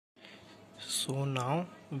So now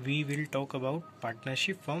we will talk about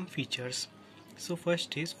partnership firm features. So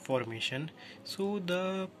first is formation. So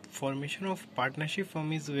the formation of partnership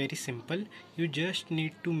firm is very simple. You just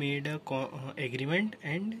need to make a agreement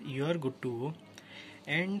and you are good to go.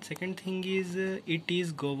 And second thing is it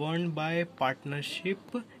is governed by Partnership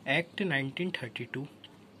Act 1932.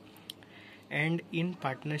 And in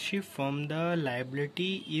partnership firm the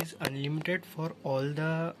liability is unlimited for all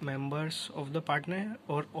the members of the partner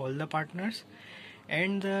or all the partners,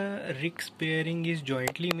 and the risk bearing is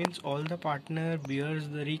jointly, means all the partner bears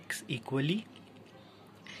the risks equally,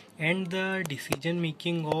 and the decision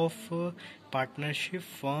making of partnership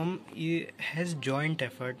firm has joint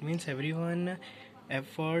effort, means everyone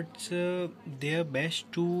efforts their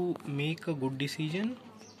best to make a good decision.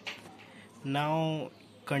 Now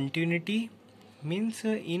continuity means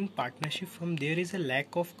in partnership firm there is a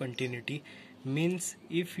lack of continuity, means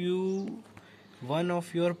if you one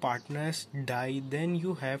of your partners die, then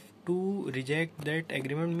you have to reject that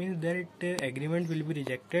agreement, means that agreement will be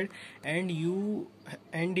rejected, and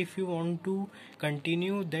if you want to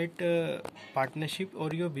continue that partnership or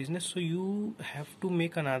your business, so you have to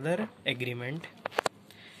make another agreement.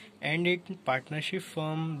 And in partnership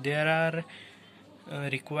firm there are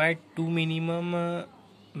required two minimum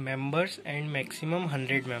members and maximum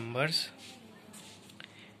 100 members.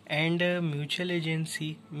 And mutual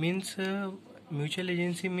agency means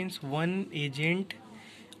one agent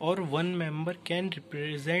or one member can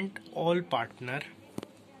represent all partner.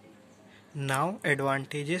 Now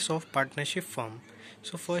advantages of partnership firm.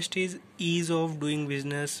 So first is ease of doing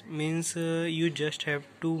business, means you just have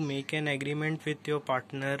to make an agreement with your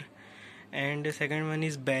partner. And the second one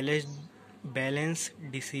is balance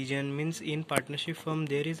decision, means in partnership firm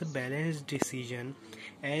there is a balanced decision,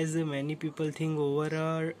 as many people think over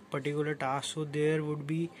a particular task, so there would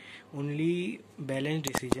be only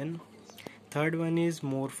balanced decision. Third one is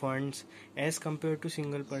more funds as compared to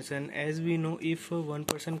single person. As we know, if one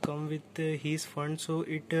person come with his fund, so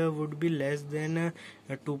it would be less than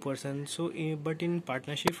two person. So but in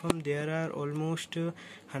partnership firm there are almost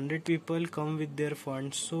 100 people come with their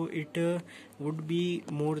funds, so it would be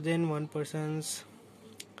more than one person's.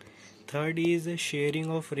 Third is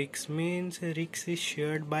sharing of risks, means risks is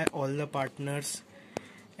shared by all the partners.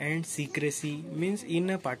 And secrecy means in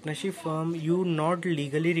a partnership firm you not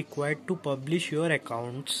legally required to publish your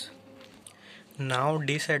accounts. Now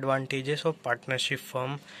disadvantages of partnership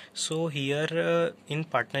firm. So here in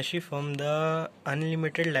partnership firm the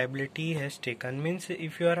unlimited liability has taken, means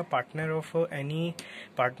if you are a partner of any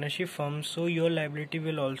partnership firm, so your liability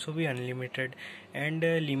will also be unlimited. And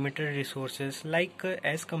limited resources, like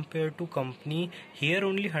as compared to company, here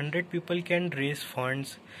only 100 people can raise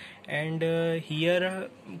funds. And here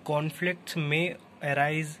conflicts may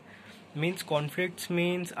arise, means conflicts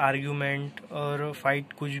means argument or fight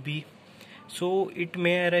kuch bhi, so it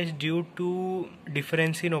may arise due to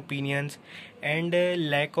difference in opinions. And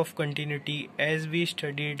lack of continuity, as we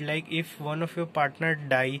studied, like if one of your partner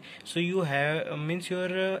die, so you have means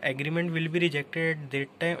your agreement will be rejected at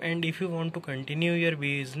that time, and if you want to continue your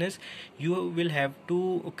business you will have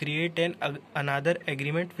to create another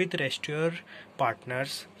agreement with rest your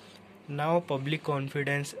partners. Now public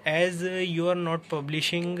confidence, as you are not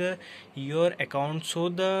publishing your account, so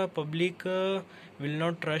the public will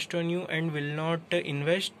not trust on you and will not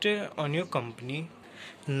invest on your company.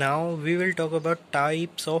 Now we will talk about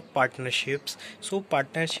types of partnerships. So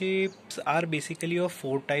partnerships are basically of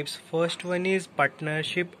four types. First one is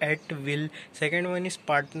partnership at will, second one is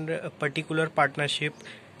particular partnership,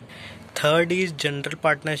 third is general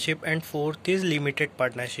partnership, and fourth is limited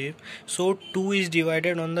partnership. So two is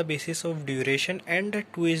divided on the basis of duration and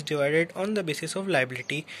two is divided on the basis of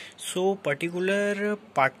liability. So particular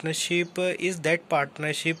partnership is that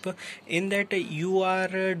partnership in that you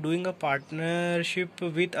are doing a partnership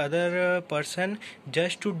with other person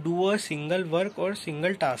just to do a single work or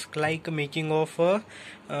single task, like making of a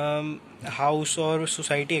house or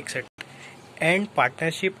society, etc. And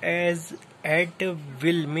partnership as at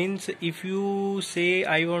will means if you say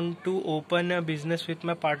I want to open a business with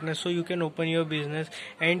my partner, so you can open your business,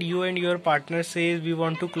 and you and your partner says we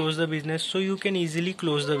want to close the business, so you can easily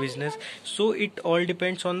close the business. So it all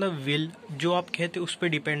depends on the will, जो आप कहते उस पे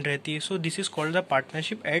depend रहती है. So this is called the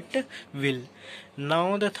partnership at will.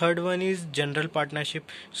 Now the third one is general partnership.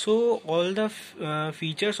 So all the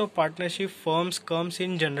features of partnership firms comes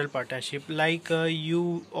in general partnership, like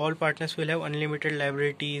you all partners will have unlimited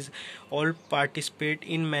liabilities, all participate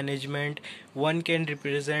in management, one can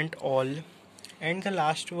represent all. And the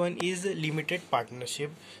last one is limited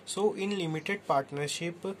partnership. So in limited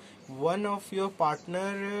partnership one of your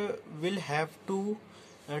partner will have to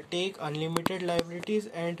take unlimited liabilities,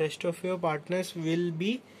 and rest of your partners will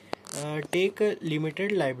be take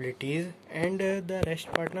limited liabilities, and the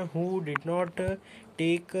rest partner who did not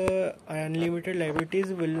take unlimited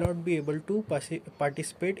liabilities will not be able to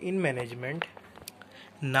participate in management.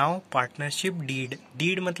 Now partnership deed,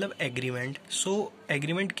 deed मतलब agreement. सो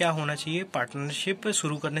agreement क्या होना चाहिए partnership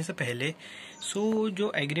शुरू करने से पहले. सो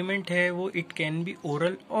जो agreement है वो इट कैन बी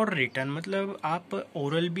ओरल और रिटन, मतलब आप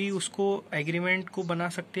ओरल भी उसको एग्रीमेंट को बना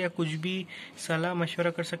सकते हैं, कुछ भी सलाह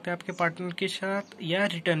मशवरा कर सकते हैं आपके पार्टनर के साथ, या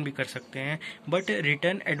रिटर्न भी कर सकते हैं, but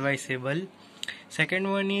return advisable. Second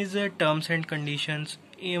one is terms and conditions.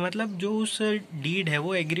 ये मतलब जो उस डीड है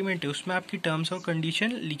वो एग्रीमेंट है, उसमें आपकी टर्म्स और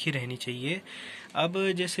कंडीशन लिखी रहनी चाहिए. अब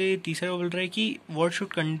जैसे तीसरा बोल रहा है कि what should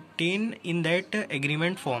contain in that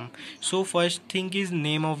agreement form. So first thing is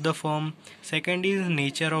name of the firm, second is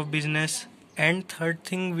nature of business, and third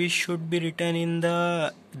thing which should be written in the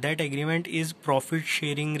that agreement is profit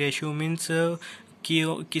sharing ratio, means कि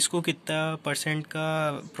किसको कितना percent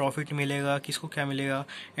का profit मिलेगा, किसको क्या मिलेगा.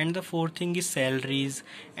 And the fourth thing is salaries,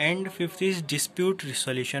 and fifth is dispute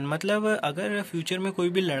resolution, मतलब अगर फ्यूचर में कोई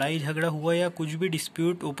भी लड़ाई झगड़ा हुआ या कुछ भी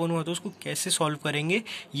डिस्प्यूट ओपन हुआ तो उसको कैसे सॉल्व करेंगे,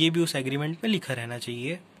 ये भी उस एग्रीमेंट में लिखा रहना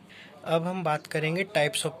चाहिए. अब हम बात करेंगे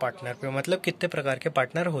टाइप्स ऑफ पार्टनर पे, मतलब कितने प्रकार के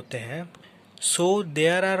पार्टनर होते हैं. So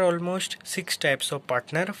there are almost 6 types of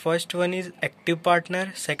partner. First one is active partner,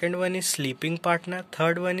 second one is sleeping partner,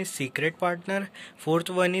 third one is secret partner,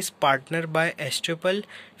 fourth one is partner by estoppel,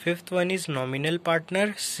 fifth one is nominal partner,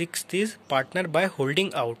 sixth is partner by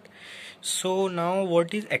holding out. So now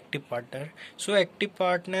what is active partner? So active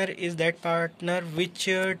partner is that partner which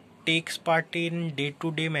takes part in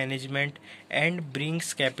day-to-day management and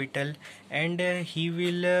brings capital, and he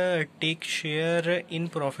will take share in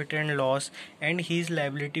profit and loss, and his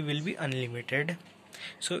liability will be unlimited.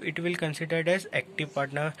 So it will considered as active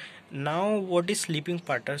partner. Now what is sleeping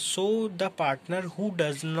partner? So the partner who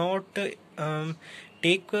does not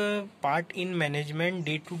take part in management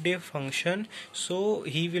day to day function, so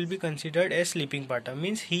he will be considered as sleeping partner,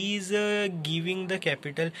 means he is giving the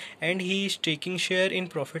capital and he is taking share in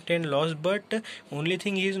profit and loss, but only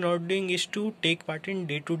thing he is not doing is to take part in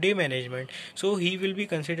day to day management, so he will be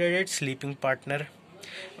considered as sleeping partner.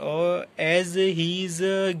 As he is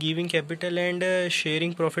giving capital and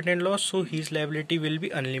sharing profit and loss, so his liability will be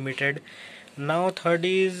unlimited. Now third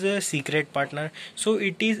is secret partner. So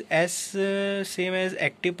it is as same as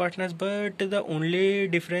active partners, but the only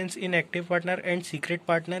difference in active partner and secret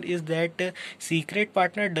partner is that secret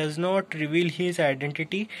partner does not reveal his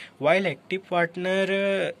identity, while active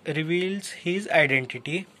partner reveals his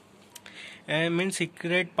identity. Means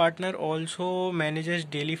secret partner also manages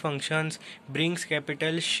daily functions, brings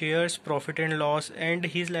capital, shares profit and loss,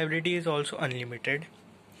 and his liability is also unlimited.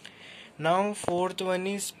 Now fourth one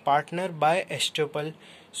is partner by estoppel.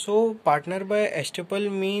 So partner by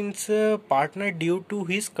estoppel means partner due to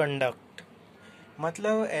his conduct,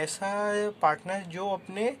 मतलब ऐसा partner जो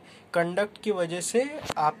अपने conduct की वजह से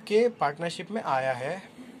आपके partnership में आया है.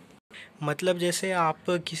 मतलब जैसे आप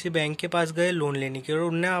किसी बैंक के पास गए लोन लेने के, और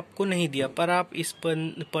उन्होंने आपको नहीं दिया, पर आप इस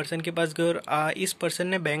पर्सन के पास गए और इस पर्सन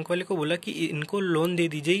ने बैंक वाले को बोला कि इनको लोन दे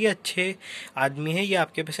दीजिए, ये अच्छे आदमी है, ये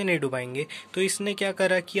आपके पैसे नहीं डुबाएंगे. तो इसने क्या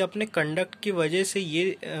करा कि अपने कंडक्ट की वजह से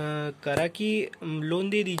ये करा कि लोन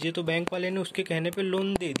दे दीजिए, तो बैंक वाले ने उसके कहने पे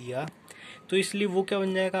लोन दे दिया. तो इसलिए वो क्या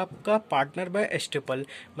बन जाएगा आपका पार्टनर बाय एस्टेपल,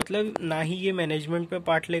 मतलब ना ही ये मैनेजमेंट पे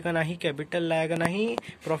पार्ट लेगा, ना ही कैपिटल लाएगा, ना ही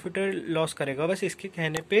प्रॉफिट और लॉस करेगा, बस इसके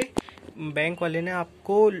कहने पे बैंक वाले ने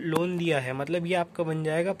आपको लोन दिया है, मतलब ये आपका बन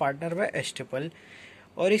जाएगा पार्टनर बाय एस्टेपल.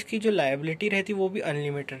 और इसकी जो लायबिलिटी रहती है वो भी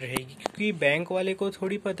अनलिमिटेड रहेगी, क्योंकि बैंक वाले को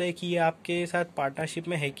थोड़ी पता है कि ये आपके साथ पार्टनरशिप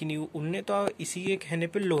में है कि नहीं, उनने तो इसी के कहने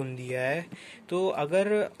पे लोन दिया है. तो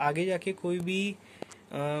अगर आगे जाके कोई भी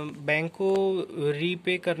बैंक को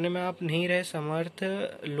रीपे करने में आप नहीं रहे समर्थ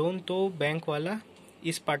लोन, तो बैंक वाला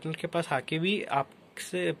इस पार्टनर के पास आके भी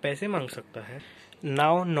आपसे पैसे मांग सकता है.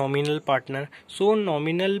 Now nominal partner. So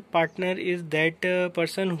nominal partner is that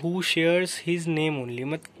person who shares his name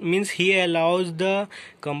only. Means he allows the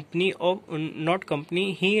company of not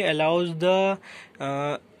company. He allows the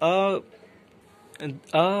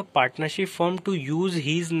a partnership firm to use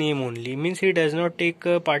his name only. Means he does not take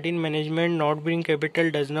part in management, not bring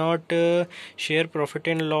capital, does not share profit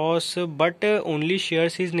and loss, but only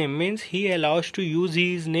shares his name. Means he allows to use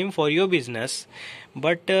his name for your business.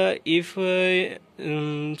 But if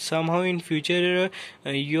somehow in future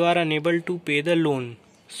you are unable to pay the loan,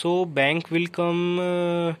 so bank will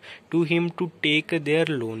come to him to take their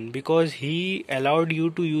loan, because he allowed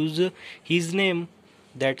you to use his name.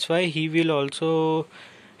 That's why he will also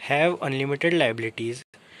have unlimited liabilities.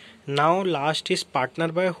 Now last is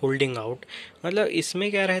partner by holding out. मतलब इसमें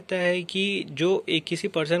क्या रहता है कि जो एक किसी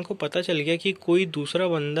person को पता चल गया कि कोई दूसरा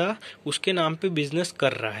बंदा उसके नाम पे बिजनेस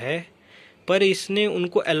कर रहा है, पर इसने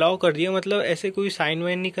उनको अलाउ कर दिया, मतलब ऐसे कोई साइन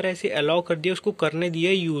वाइन नहीं करा, ऐसे अलाउ कर दिया, उसको करने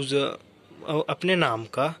दिया यूज अपने नाम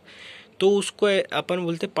का, तो उसको अपन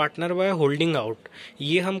बोलते पार्टनर बाय होल्डिंग आउट।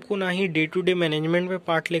 ये हमको ना ही डे टू डे मैनेजमेंट में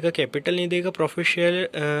पार्ट लेगा, कैपिटल नहीं देगा, प्रॉफिट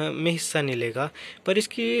शेयर में हिस्सा नहीं लेगा, पर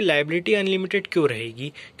इसकी लायबिलिटी अनलिमिटेड क्यों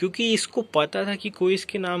रहेगी? क्योंकि इसको पता था कि कोई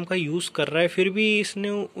इसके नाम का यूज़ कर रहा है, फिर भी इसने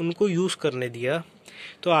उनको यूज़ करने दिया।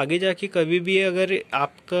 तो आगे जाके कभी भी अगर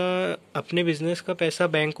आपका अपने बिजनेस का पैसा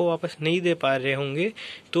बैंक को वापस नहीं दे पा रहे होंगे,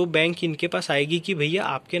 तो बैंक इनके पास आएगी कि भैया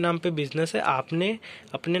आपके नाम पे बिजनेस है, आपने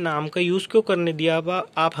अपने नाम का यूज़ क्यों करने दिया,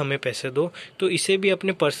 अब आप हमें पैसे दो। तो इसे भी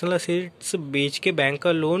अपने पर्सनल असेट्स बेच के बैंक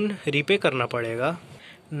का लोन रीपे करना पड़ेगा।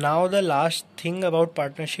 Now the last thing about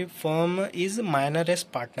partnership firm is minor as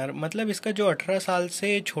partner. मतलब इसका जो 18 साल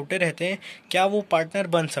से छोटे रहते हैं, क्या वो पार्टनर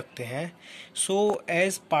बन सकते हैं? So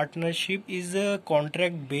as partnership is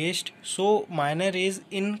contract based, so minor is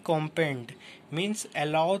इनकॉम्पेटेंट, means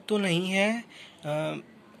allow तो नहीं है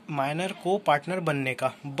माइनर को पार्टनर बनने का,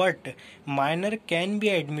 but minor can be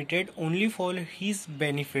admitted only for his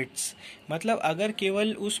benefits. मतलब अगर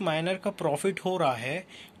केवल उस माइनर का प्रॉफिट हो रहा है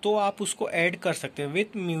तो आप उसको ऐड कर सकते हैं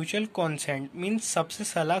विथ म्यूचुअल कॉन्सेंट, मीन्स सबसे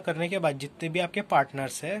सलाह करने के बाद, जितने भी आपके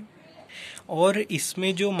पार्टनर्स हैं। और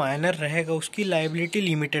इसमें जो माइनर रहेगा उसकी लायबिलिटी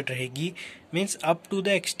लिमिटेड रहेगी, means up to the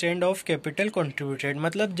extend of capital contributed.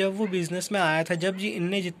 मतलब जब वो बिजनेस में आया था, जब जी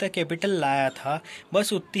इनने जितना कैपिटल लाया था,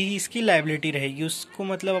 बस उतनी ही इसकी लायबिलिटी रहेगी। उसको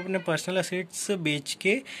मतलब अपने पर्सनल असेट्स बेच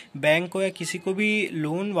के बैंक को या किसी को भी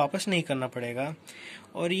लोन वापस नहीं करना पड़ेगा।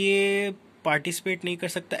 और ये पार्टिसिपेट नहीं कर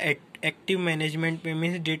सकता एक्टिव मैनेजमेंट में,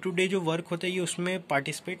 मीन्स डे टू डे जो वर्क होता है ये उसमें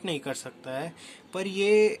पार्टिसिपेट नहीं कर सकता है, पर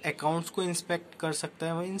ये अकाउंट्स को इंस्पेक्ट कर सकता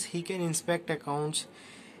है, means he can inspect accounts.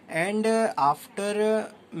 And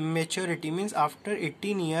after maturity, means after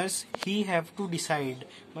 18 years he have to decide.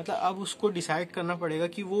 मतलब अब उसको डिसाइड करना पड़ेगा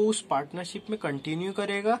कि वो उस पार्टनरशिप में कंटिन्यू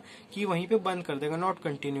करेगा कि वहीं पे बंद कर देगा, नॉट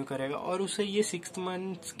कंटिन्यू करेगा। और उसे ये 6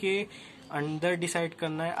 मंथ्स के अंदर डिसाइड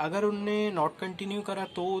करना है। अगर उनने नॉट कंटिन्यू करा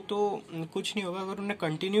तो कुछ नहीं होगा, अगर उन्होंने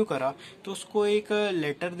कंटिन्यू करा तो उसको एक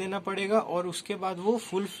लेटर देना पड़ेगा और उसके बाद वो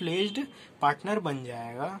फुल फ्लेज्ड पार्टनर बन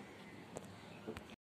जाएगा।